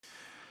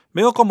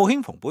美國國務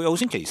卿蓬佩奧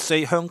星期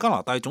四向加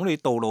拿大總理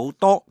杜魯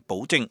多保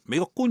證，美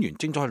國官員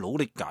正在努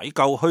力解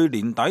救去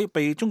年底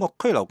被中國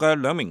拘留嘅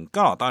2名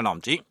加拿大男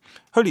子。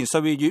去年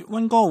12月，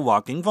溫哥華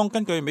警方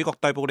根據美國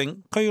逮捕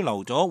令拘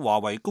留咗華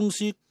為公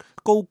司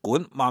高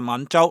管孟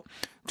晚舟。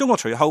中國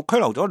隨後拘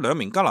留咗2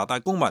名加拿大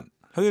公民，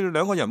佢哋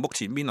2個人目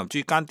前面臨住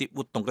間諜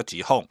活動嘅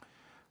指控。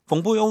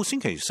蓬佩奧星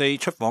期四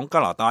出訪加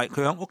拿大，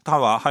佢喺渥太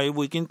華係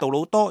會見杜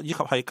魯多以及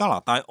係加拿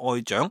大外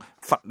長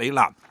弗里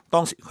蘭。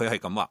當時佢係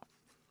咁話。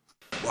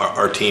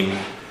Our team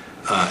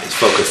is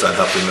focused on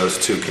helping those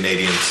 2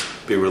 Canadians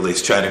be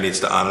released. China needs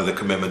to honor the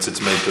commitments it's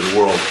made to the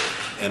world,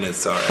 and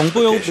it's our expectation. 蓬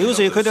佩奧表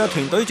示，佢哋嘅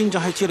團隊正在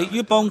係致力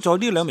於幫助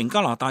呢2名加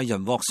拿大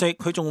人獲釋。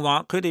佢仲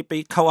話，佢哋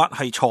被扣押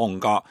係錯誤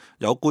㗎。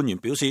有官員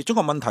表示，中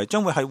國問題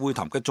將會係會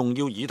談嘅重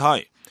要議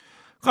題。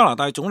加拿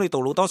大總理杜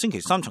魯多星期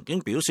三曾經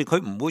表示，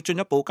佢唔會進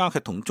一步加劇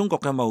同中國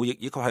嘅貿易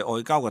以及係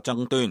外交嘅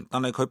爭端，但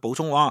係佢補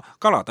充話，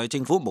加拿大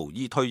政府無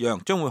意退讓，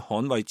將會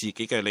捍衛自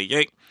己嘅利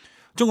益。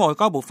中國外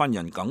交部發言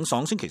人耿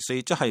爽星期四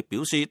即係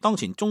表示，當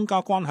前中加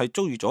關係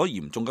遭遇咗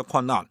嚴重嘅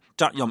困難，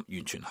責任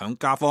完全響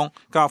加方，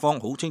加方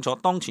好清楚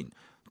當前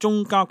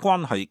中加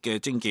關係嘅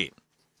症結。